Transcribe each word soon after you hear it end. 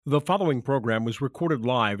The following program was recorded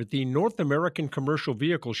live at the North American Commercial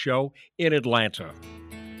Vehicle Show in Atlanta.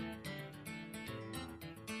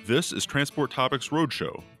 This is Transport Topics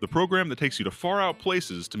Roadshow, the program that takes you to far out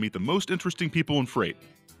places to meet the most interesting people in freight.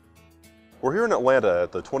 We're here in Atlanta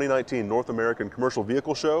at the 2019 North American Commercial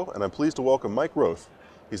Vehicle Show, and I'm pleased to welcome Mike Roth.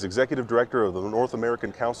 He's Executive Director of the North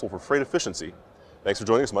American Council for Freight Efficiency. Thanks for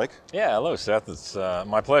joining us, Mike. Yeah, hello, Seth. It's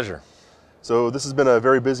my pleasure. So this has been a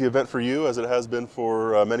very busy event for you, as it has been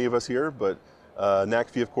for many of us here, but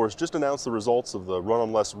NACFE, of course, just announced the results of the Run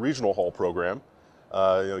on Less regional haul program.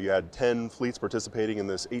 You had 10 fleets participating in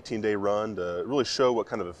this 18-day run to really show what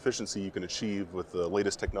kind of efficiency you can achieve with the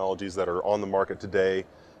latest technologies that are on the market today.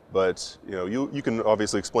 But you can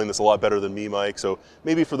obviously explain this a lot better than me, Mike. So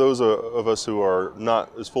maybe for those of us who are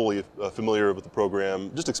not as fully familiar with the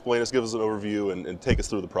program, just explain us, give us an overview, and take us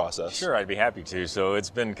through the process. Sure, I'd be happy to. So it's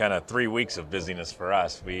been kind of 3 weeks of busyness for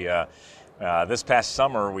us. We this past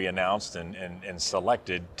summer we announced and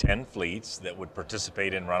selected 10 fleets that would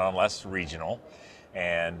participate in Run on Less Regional.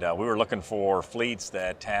 And we were looking for fleets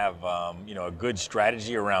that have a good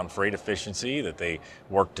strategy around freight efficiency, that they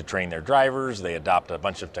work to train their drivers, they adopt a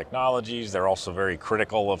bunch of technologies. They're also very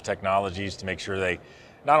critical of technologies to make sure they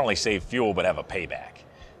not only save fuel but have a payback.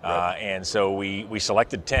 Right. And so we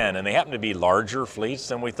selected 10, and they happen to be larger fleets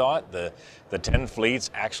than we thought. The 10 fleets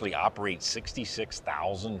actually operate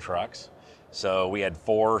 66,000 trucks. So we had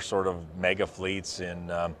 4 sort of mega fleets in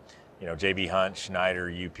J.B. Hunt, Schneider,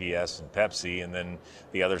 UPS, and Pepsi, and then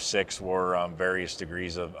the other 6 were various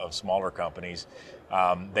degrees of smaller companies.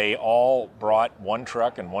 They all brought 1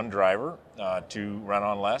 truck and 1 driver to Run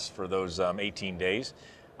on Less for those 18 days.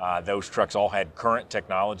 Those trucks all had current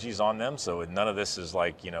technologies on them, so none of this is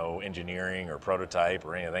like engineering or prototype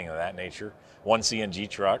or anything of that nature. 1 CNG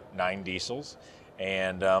truck, 9 diesels.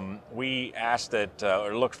 And we asked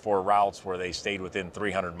or looked for routes where they stayed within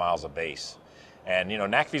 300 miles of base. And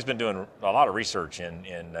NACFE's been doing a lot of research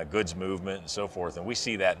in goods movement and so forth, and we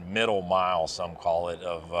see that middle mile, some call it,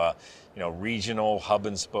 of regional hub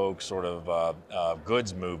and spoke sort of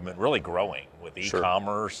goods movement really growing with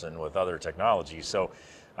e-commerce and with other technologies. So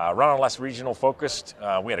Run on Less Regional focused.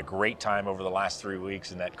 We had a great time over the last 3 weeks,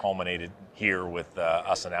 and that culminated here with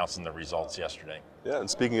us announcing the results yesterday. Yeah, and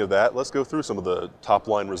speaking of that, let's go through some of the top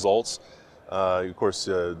line results. Of course,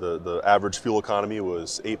 the average fuel economy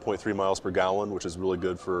was 8.3 miles per gallon, which is really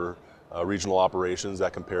good for regional operations.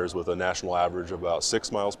 That compares with a national average of about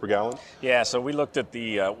 6 miles per gallon. Yeah, so we looked at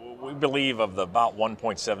we believe of the about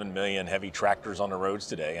 1.7 million heavy tractors on the roads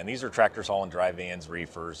today, and these are tractors hauling dry vans,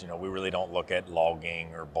 reefers. We really don't look at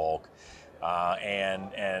logging or bulk.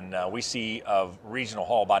 And we see of regional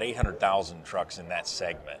haul about 800,000 trucks in that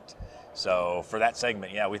segment. So for that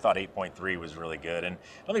segment, yeah, we thought 8.3 was really good. And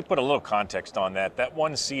let me put a little context on that. That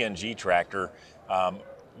 1 CNG tractor,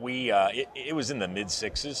 it was in the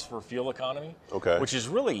mid-6s for fuel economy, which is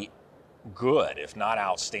really good, if not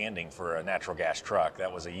outstanding, for a natural gas truck.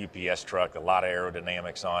 That was a UPS truck, a lot of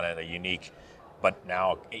aerodynamics on it, a unique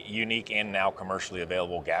and now commercially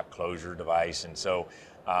available gap closure device. And so,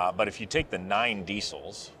 but if you take the 9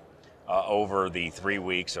 diesels over the 3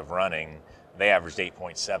 weeks of running, they averaged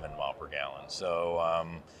 8.7 mile per gallon. So,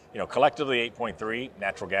 collectively 8.3.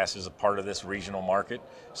 Natural gas is a part of this regional market,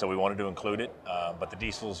 so we wanted to include it. But the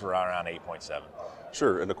diesels were around 8.7.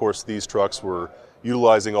 Sure, and of course these trucks were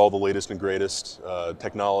utilizing all the latest and greatest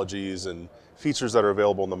technologies and features that are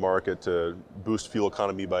available in the market to boost fuel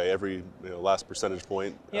economy by every last percentage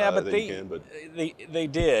point. Yeah, but they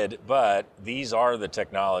did. But these are the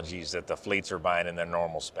technologies that the fleets are buying in their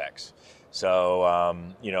normal specs. So,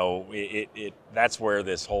 that's where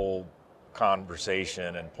this whole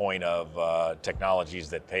conversation and point of technologies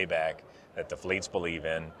that pay back, that the fleets believe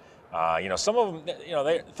in. Some of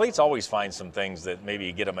them, fleets always find some things that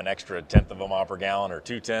maybe get them an extra 1/10 of a mile per gallon or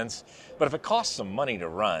 2/10. But if it costs some money to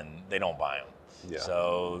run, they don't buy them. Yeah.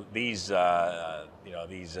 So these,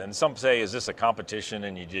 and some say, is this a competition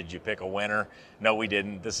and did you pick a winner? No, we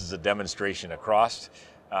didn't. This is a demonstration across.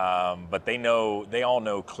 But they all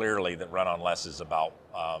know clearly that Run on Less is about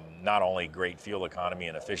not only great fuel economy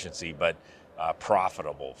and efficiency, but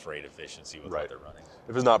profitable freight efficiency with what they're running.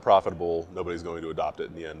 If it's not profitable, nobody's going to adopt it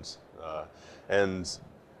in the end. And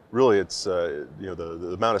really, it's the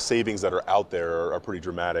amount of savings that are out there are pretty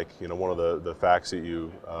dramatic. One of the facts that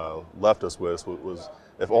you left us with was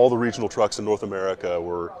if all the regional trucks in North America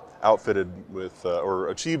were outfitted with or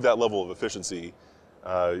achieved that level of efficiency,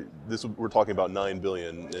 we're talking about $9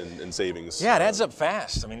 billion in savings. Yeah, it adds up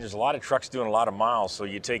fast. I mean, there's a lot of trucks doing a lot of miles. So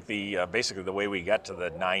you take basically the way we got to the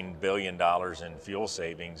 $9 billion in fuel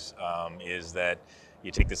savings is that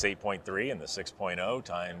You take this 8.3 and the 6.0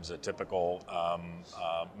 times a typical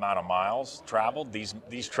amount of miles traveled.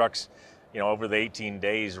 These trucks, over the 18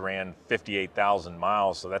 days ran 58,000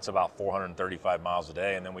 miles, so that's about 435 miles a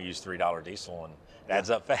day, and then we use $3 diesel, and it adds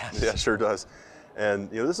up fast. Yeah, sure does. And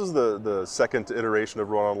this is the second iteration of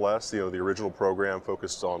Run on Less. The original program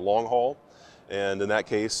focused on long haul, and in that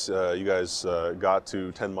case, you guys got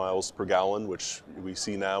to 10 miles per gallon, which we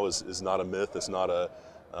see now is not a myth. It's not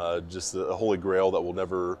just a holy grail that we'll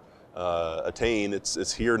never attain.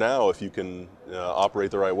 It's here now if you can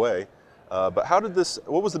operate the right way. But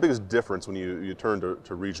what was the biggest difference when you turned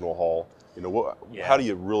to regional haul? How do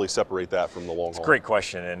you really separate that from the long haul? It's a great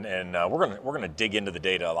question, and we're gonna dig into the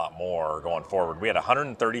data a lot more going forward. We had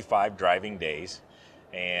 135 driving days,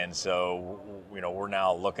 and so we're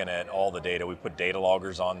now looking at all the data. We put data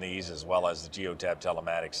loggers on these as well as the Geotab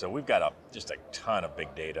telematics. So we've got just a ton of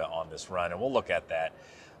big data on this run, and we'll look at that.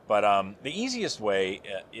 But the easiest way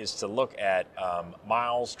is to look at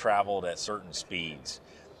miles traveled at certain speeds.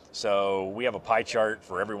 So we have a pie chart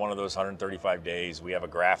for every one of those 135 days. We have a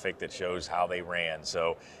graphic that shows how they ran.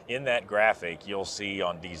 So in that graphic, you'll see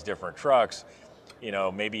on these different trucks,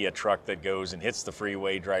 maybe a truck that goes and hits the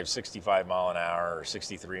freeway, drives 65 mile an hour or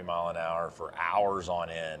 63 mile an hour for hours on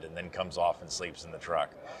end, and then comes off and sleeps in the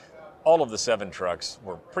truck. All of the 7 trucks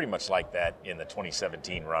were pretty much like that in the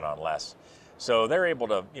 2017 Run on Less. So they're able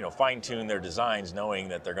to, fine tune their designs knowing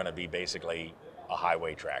that they're going to be basically a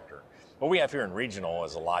highway tractor. What we have here in regional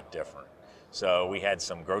is a lot different. So we had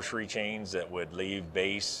some grocery chains that would leave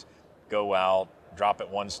base, go out, drop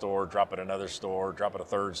at one store, drop at another store, drop at a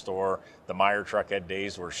third store. The Meyer truck had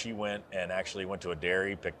days where she went to a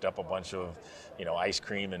dairy, picked up a bunch of, ice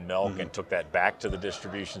cream and milk, and took that back to the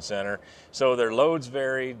distribution center. So their loads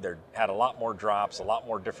varied. They had a lot more drops, a lot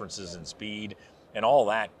more differences in speed, and all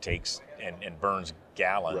that takes and burns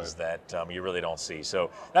gallons that you really don't see. So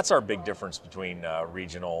that's our big difference between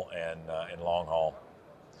regional and long haul.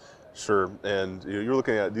 Sure, and you're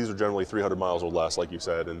looking at, these are generally 300 miles or less, like you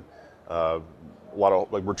said, and a lot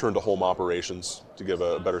of return to home operations to give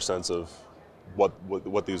a better sense of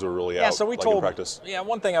what these are really out so we like told, in practice. Yeah,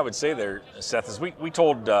 one thing I would say there, Seth, is we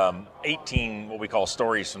told 18 what we call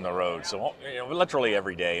stories from the road. So literally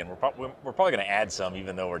every day, and we're probably going to add some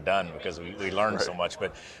even though we're done because we learned so much.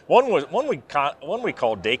 But one we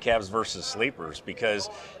called day cabs versus sleepers, because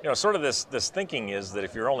sort of this thinking is that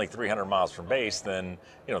if you're only 300 miles from base, then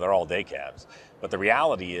they're all day cabs. But the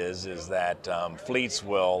reality is that fleets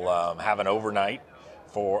will have an overnight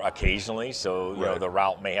for occasionally, so the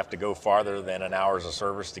route may have to go farther than an hour's of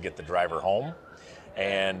service to get the driver home,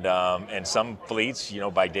 and some fleets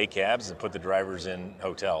buy day cabs and put the drivers in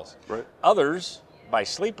hotels. Right. Others buy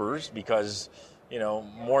sleepers because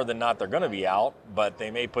more than not they're going to be out, but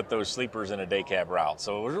they may put those sleepers in a day cab route.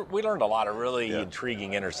 So we learned a lot of really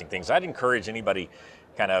intriguing, interesting things. I'd encourage anybody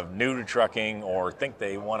kind of new to trucking or think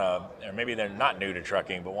they want to, or maybe they're not new to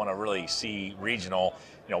trucking but want to really see regional,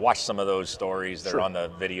 watch some of those stories. They're on the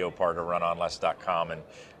video part of runonless.com,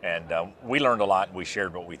 and we learned a lot, and we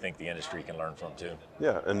shared what we think the industry can learn from too.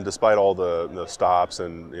 Yeah, and despite all the stops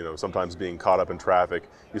and sometimes being caught up in traffic,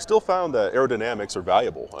 you still found that aerodynamics are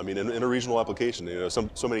valuable. I mean, in a regional application,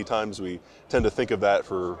 so many times we tend to think of that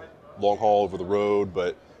for long haul over the road,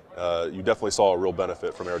 but you definitely saw a real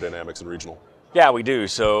benefit from aerodynamics in regional. Yeah, we do.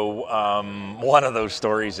 So one of those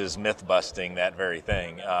stories is myth busting that very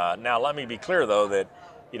thing. Now, let me be clear though that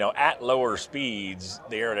at lower speeds,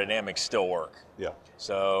 the aerodynamics still work. Yeah.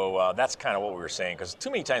 So that's kind of what we were saying, because too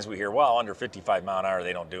many times we hear, well, under 55 mile an hour,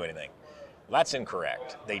 they don't do anything. Well, that's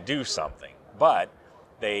incorrect. They do something, but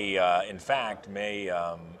they, in fact, may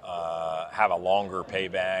have a longer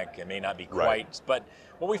payback. It may not be quite. Right. But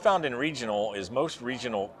what we found in regional is most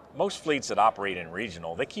fleets that operate in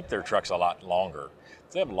regional, they keep their trucks a lot longer.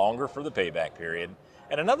 So they have longer for the payback period.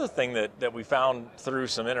 And another thing that we found through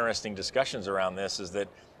some interesting discussions around this is that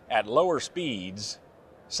at lower speeds,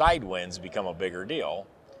 side winds become a bigger deal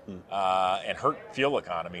and hurt fuel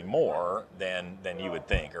economy more than you would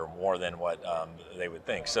think, or more than what they would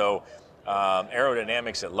think. So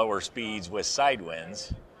aerodynamics at lower speeds with side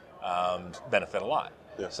winds benefit a lot.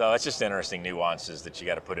 Yeah. So it's just interesting nuances that you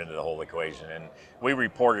got to put into the whole equation. And we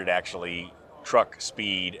reported actually truck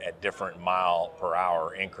speed at different mile per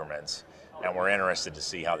hour increments. And we're interested to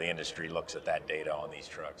see how the industry looks at that data on these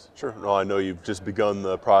trucks. Sure. Well, I know you've just begun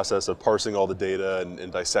the process of parsing all the data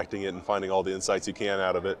and dissecting it and finding all the insights you can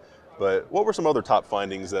out of it. But what were some other top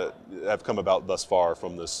findings that have come about thus far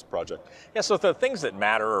from this project? Yeah, so the things that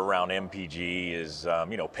matter around MPG is,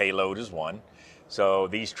 payload is one. So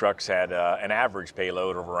these trucks had an average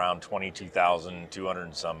payload of around 22,200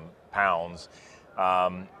 and some pounds.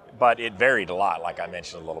 but it varied a lot, like I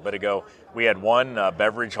mentioned a little bit ago. We had one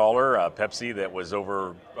beverage hauler, Pepsi, that was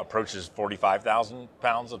approaches 45,000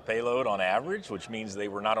 pounds of payload on average, which means they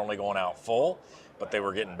were not only going out full, but they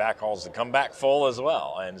were getting backhauls to come back full as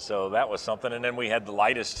well. And so that was something. And then we had the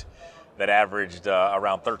lightest that averaged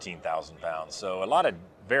around 13,000 pounds. So a lot of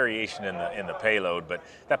variation in the payload, but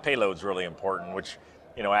that payload's really important, which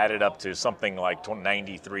added up to something like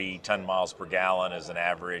 93 ton miles per gallon as an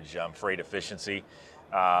average freight efficiency.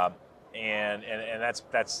 And that's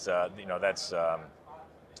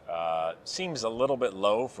seems a little bit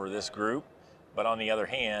low for this group, but on the other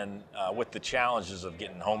hand, with the challenges of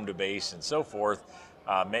getting home to base and so forth,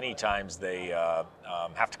 many times they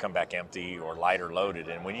have to come back empty or lighter loaded.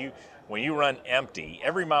 And when you run empty,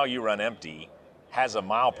 every mile you run empty has a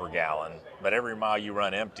mile per gallon, but every mile you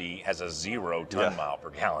run empty has a 0 ton mile per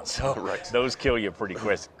gallon. So right. Those kill you pretty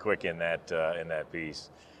quick in that piece.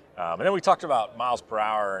 And then we talked about miles per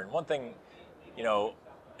hour, and one thing,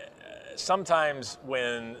 sometimes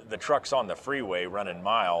when the truck's on the freeway running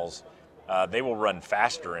miles, they will run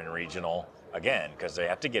faster in regional, again, because they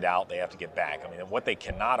have to get out, they have to get back. I mean, what they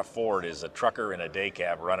cannot afford is a trucker in a day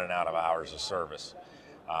cab running out of hours of service.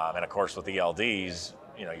 And of course, with ELDs,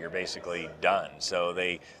 you're basically done. So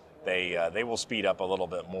they will speed up a little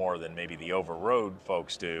bit more than maybe the over-road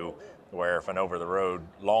folks do, where if an over-the-road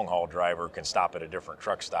long-haul driver can stop at a different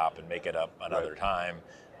truck stop and make it up another time,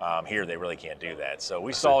 here they really can't do that. So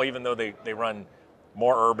we saw, even though they run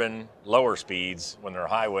more urban, lower speeds, when they're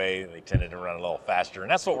highway, they tended to run a little faster.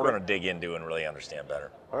 And that's what we're going to dig into and really understand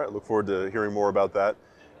better. All right, look forward to hearing more about that.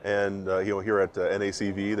 And here at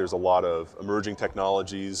NACV, there's a lot of emerging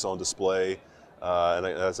technologies on display. And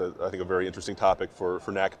that's, I think, a very interesting topic for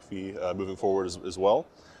NACV moving forward as well.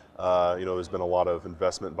 There's been a lot of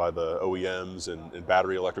investment by the OEMs in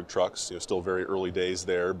battery electric trucks. Still very early days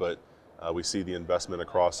there, but we see the investment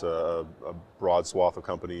across a broad swath of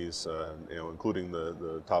companies, including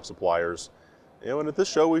the top suppliers. And at this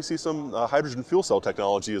show, we see some hydrogen fuel cell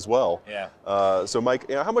technology as well. Yeah. So, Mike,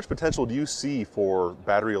 how much potential do you see for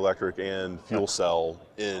battery electric and fuel cell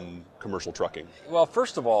in commercial trucking? Well,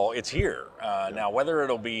 first of all, it's here. Now, whether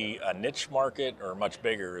it'll be a niche market or much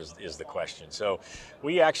bigger is the question. So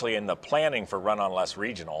we actually, in the planning for Run on Less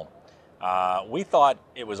Regional, we thought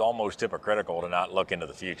it was almost hypocritical to not look into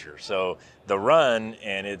the future. So the run,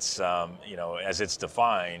 and it's, as it's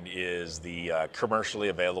defined, is the commercially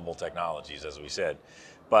available technologies, as we said.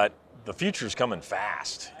 But the future's coming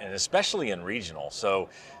fast, and especially in regional. So,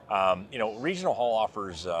 regional haul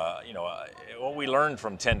offers, what we learned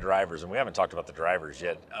from 10 drivers, and we haven't talked about the drivers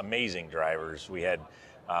yet, amazing drivers. We had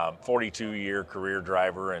 42-year career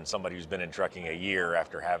driver and somebody who's been in trucking a year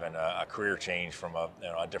after having a career change from a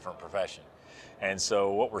different profession. And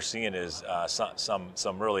so what we're seeing is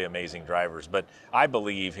some really amazing drivers. But I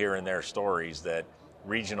believe, hearing their stories, that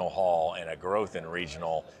regional haul and a growth in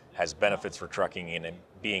regional has benefits for trucking and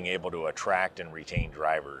being able to attract and retain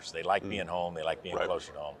drivers. They like being home, they like being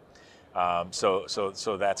closer to home.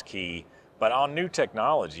 So that's key. But on new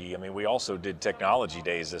technology, we also did technology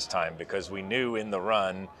days this time, because we knew in the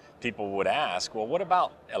run people would ask, well, what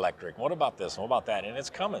about electric? What about this? What about that? And it's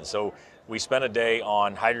coming. So we spent a day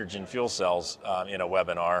on hydrogen fuel cells in a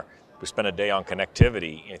webinar. We spent a day on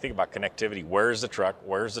connectivity. You think about connectivity: where's the truck?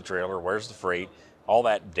 Where's the trailer? Where's the freight? All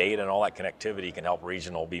that data and all that connectivity can help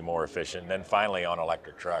regional be more efficient. And then finally on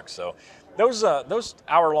electric trucks. So those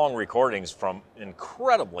hour-long recordings from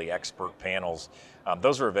incredibly expert panels,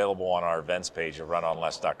 those are available on our events page at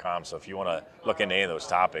runonless.com. So if you want to look into any of those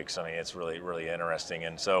topics, it's really, really interesting.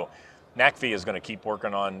 And so NACV is going to keep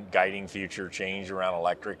working on guiding future change around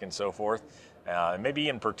electric and so forth. And maybe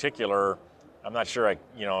in particular, I'm not sure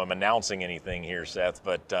I'm announcing anything here, Seth,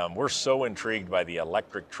 but we're so intrigued by the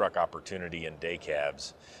electric truck opportunity in day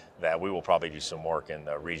cabs that we will probably do some work in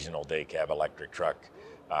the regional day cab electric truck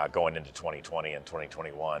going into 2020 and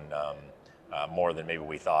 2021, more than maybe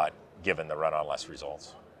we thought, given the Run on Less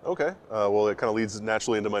results. Okay, well, it kind of leads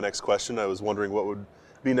naturally into my next question. I was wondering what would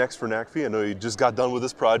be next for NACV. I know you just got done with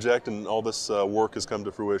this project and all this work has come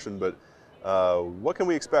to fruition, but what can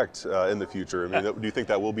we expect in the future? Do you think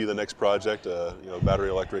that will be the next project, battery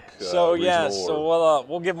electric?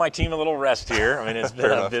 We'll give my team a little rest here. It's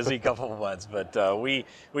been a busy couple of months, but we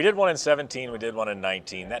did one in 17, we did one in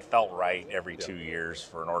 19. That felt right every 2 years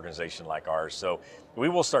for an organization like ours. So we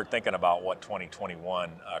will start thinking about what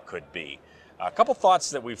 2021 could be. A couple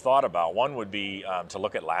thoughts that we've thought about. One would be to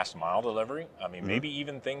look at last mile delivery. Maybe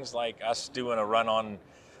even things like us doing a Run on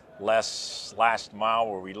Less last mile,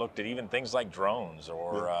 where we looked at even things like drones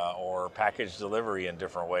or package delivery in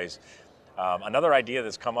different ways. Another idea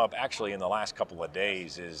that's come up actually in the last couple of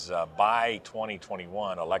days is by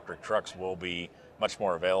 2021, electric trucks will be much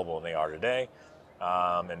more available than they are today,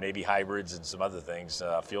 and maybe hybrids and some other things,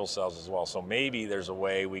 fuel cells as well. So maybe there's a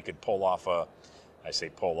way we could pull off or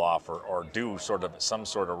do some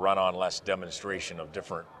sort of run-on less demonstration of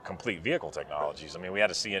different complete vehicle technologies. I mean, we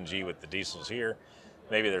had a CNG with the diesels here.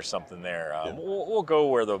 Maybe there's something there. We'll go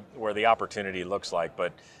where the opportunity looks like,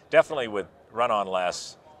 but definitely with run-on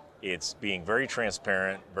less, it's being very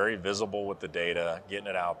transparent, very visible with the data, getting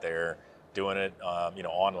it out there, doing it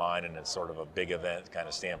online, and it's sort of a big event kind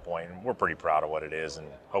of standpoint. And we're pretty proud of what it is and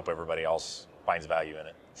hope everybody else finds value in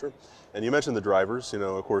it. Sure. And you mentioned the drivers.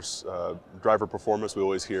 Of course, driver performance we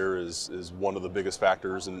always hear is one of the biggest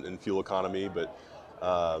factors in fuel economy. But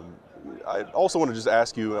I also want to just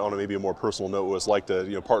ask you on maybe a more personal note what it's like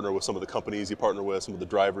to partner with some of the companies you partner with, some of the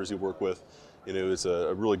drivers you work with. It's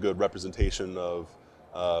a really good representation of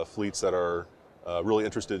fleets that are really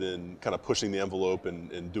interested in kind of pushing the envelope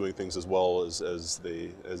and doing things as well as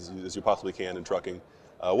you possibly can in trucking.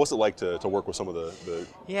 What's it like to work with some of the?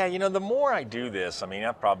 Yeah, the more I do this, I mean,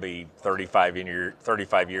 I'm probably 35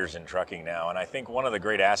 years in trucking now, and I think one of the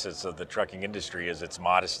great assets of the trucking industry is its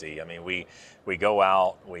modesty. I mean, we go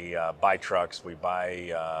out, we buy trucks, we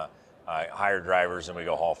buy hire drivers, and we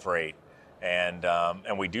go haul freight, and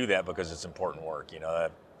we do that because it's important work.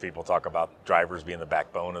 People talk about drivers being the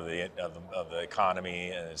backbone of the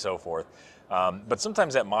economy and so forth. But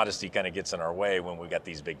sometimes that modesty kind of gets in our way when we got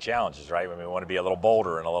these big challenges, right? When we want to be a little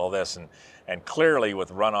bolder and a little this. And clearly with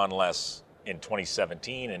Run On Less in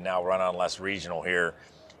 2017 and now Run On Less Regional here,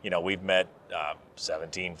 we've met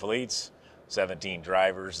 17 fleets, 17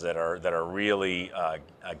 drivers that are really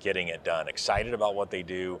getting it done, excited about what they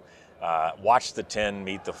do. Watch the 10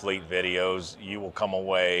 Meet the Fleet videos. You will come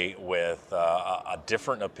away with a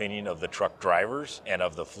different opinion of the truck drivers and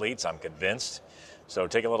of the fleets, I'm convinced. So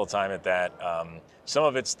take a little time at that. Some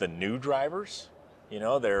of it's the new drivers.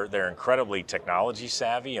 They're incredibly technology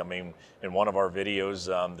savvy. I mean, in one of our videos,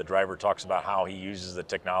 the driver talks about how he uses the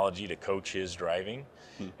technology to coach his driving.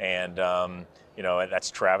 And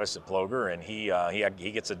that's Travis at Ploger, and he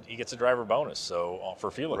gets a driver bonus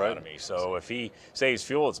for fuel economy. Right. So if he saves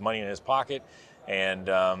fuel, it's money in his pocket. And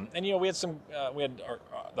we had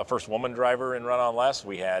the first woman driver in Run On Less.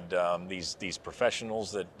 We had these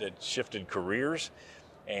professionals that shifted careers,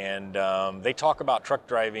 and they talk about truck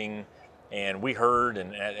driving. And we heard,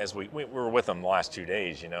 and as we were with them the last 2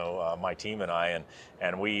 days, my team and I,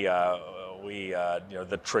 and we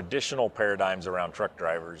the traditional paradigms around truck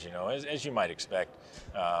drivers, as you might expect,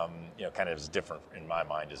 kind of is different in my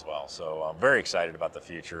mind as well. So I'm very excited about the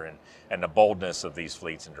future and the boldness of these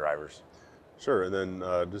fleets and drivers. Sure, and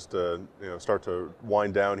then just to start to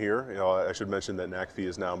wind down here, I should mention that NACFE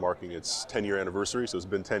is now marking its 10-year anniversary, so it's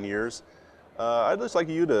been 10 years. I'd just like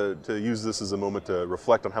you to use this as a moment to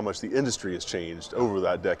reflect on how much the industry has changed over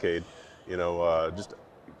that decade. Just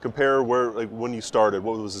compare when you started,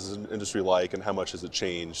 what was this industry like, and how much has it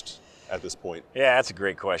changed at this point? Yeah, that's a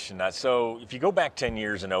great question. So if you go back 10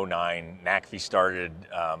 years in 2009, NACFE started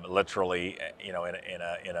literally,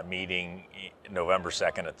 in a meeting November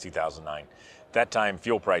 2nd of 2009. At that time,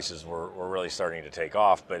 fuel prices were really starting to take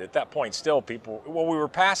off, but at that point, still we were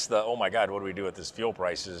past the, oh my God, what do we do with this fuel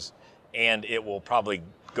prices? And it will probably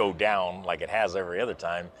go down like it has every other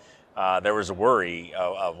time. There was a worry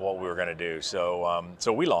of what we were going to do.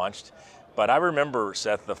 So we launched. But I remember,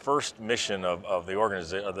 Seth, the first mission of the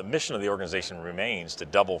organization, the mission of the organization remains to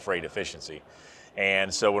double freight efficiency.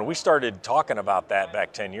 And so when we started talking about that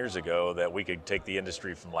back 10 years ago, that we could take the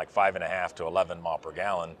industry from like 5.5 to 11 mile per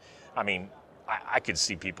gallon, I mean, I could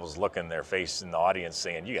see people's look in their face in the audience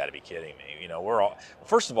saying, you got to be kidding me.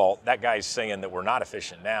 First of all, that guy's saying that we're not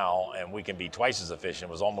efficient now and we can be twice as efficient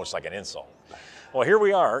was almost like an insult. Well, here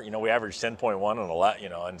we are, we averaged 10.1 and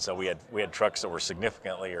 11, and so we had trucks that were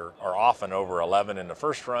significantly or often over 11 in the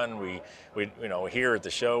first run. We here at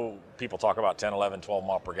the show, people talk about 10, 11, 12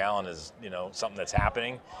 mile per gallon is, something that's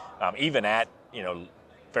happening, even at,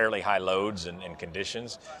 fairly high loads and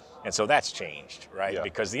conditions. And so that's changed, right? Yeah.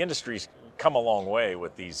 Because the industry's come a long way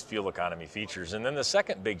with these fuel economy features. And then the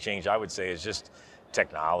second big change I would say is just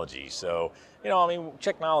technology. So,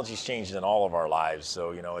 technology's changed in all of our lives.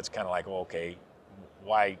 So, it's kind of like, well, okay,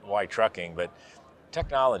 why trucking? But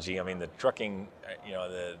technology, the trucking,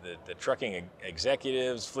 the trucking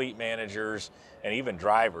executives, fleet managers, and even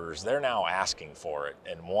drivers, they're now asking for it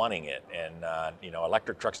and wanting it. And,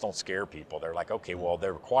 electric trucks don't scare people. They're like, okay, well,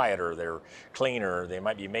 they're quieter, they're cleaner, they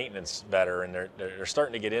might be maintenance better, and they're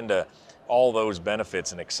starting to get into all those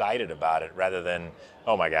benefits and excited about it rather than,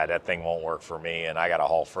 oh my God, that thing won't work for me and I got to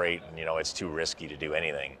haul freight and, it's too risky to do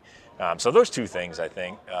anything. So those two things, I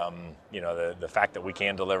think, the fact that we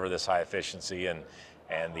can deliver this high efficiency and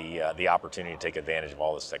the opportunity to take advantage of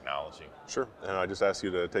all this technology. Sure. And I just asked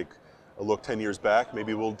you to take a look 10 years back.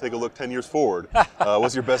 Maybe we'll take a look 10 years forward.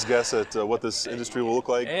 What's your best guess at what this industry will look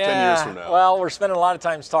like 10 years from now? Well, we're spending a lot of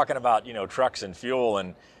time talking about trucks and fuel,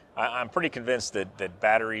 and I'm pretty convinced that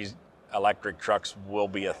batteries, electric trucks will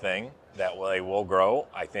be a thing, that they will grow.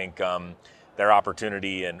 I think their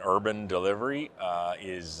opportunity in urban delivery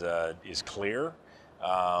is clear.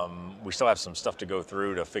 We still have some stuff to go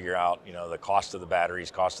through to figure out, the cost of the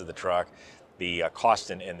batteries, cost of the truck, the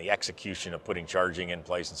cost and the execution of putting charging in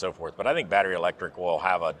place and so forth. But I think battery electric will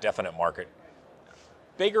have a definite market.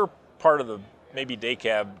 Bigger part of the maybe day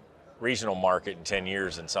cab regional market in 10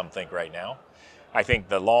 years than some think right now. I think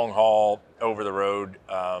the long haul over the road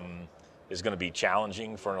is going to be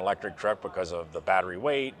challenging for an electric truck because of the battery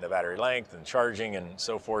weight, the battery length, and charging and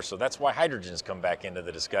so forth. So that's why hydrogen's come back into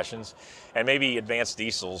the discussions, and maybe advanced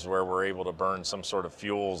diesels where we're able to burn some sort of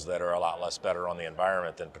fuels that are a lot less better on the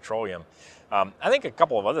environment than petroleum. I think a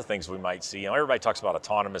couple of other things we might see. Everybody talks about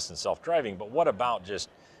autonomous and self-driving, but what about just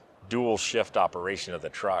dual shift operation of the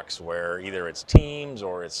trucks, where either it's teams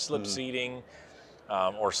or it's slip seating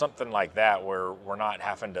or something like that, where we're not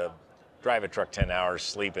having to drive a truck 10 hours,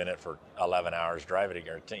 sleep in it for 11 hours, drive it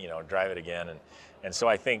again. And so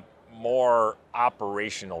I think more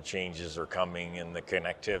operational changes are coming in the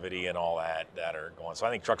connectivity and all that are going. So I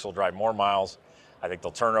think trucks will drive more miles. I think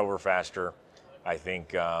they'll turn over faster. I think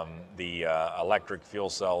the electric fuel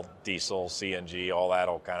cell, diesel, CNG, all that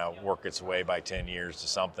will kind of work its way by 10 years to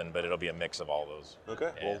something, but it'll be a mix of all those.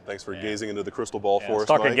 Okay, well, thanks for gazing into the crystal ball for us, let's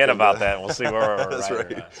talk Mike, again about that, and we'll see where we're That's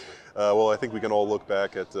right. Well, I think we can all look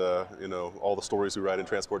back at all the stories we write in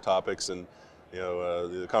Transport Topics, and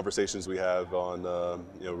the conversations we have on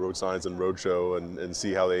road signs and roadshow, and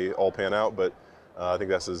see how they all pan out. But I think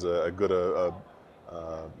that's as a good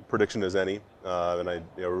prediction as any, and I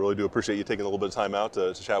really do appreciate you taking a little bit of time out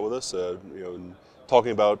to chat with us. And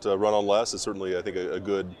talking about Run on Less is certainly, I think, a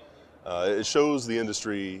good. It shows the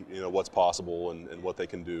industry, what's possible and what they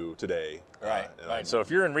can do today. Right. So if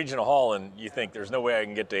you're in regional haul and you think there's no way I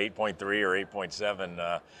can get to 8.3 or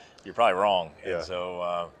 8.7, you're probably wrong. Yeah. And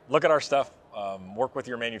so look at our stuff, work with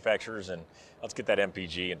your manufacturers, and let's get that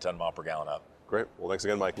MPG and ton mile per gallon up. Great. Well, thanks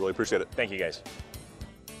again, Mike. Really appreciate it. Thank you, guys.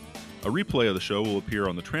 A replay of the show will appear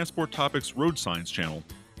on the Transport Topics Road Signs channel.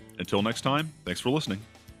 Until next time, thanks for listening.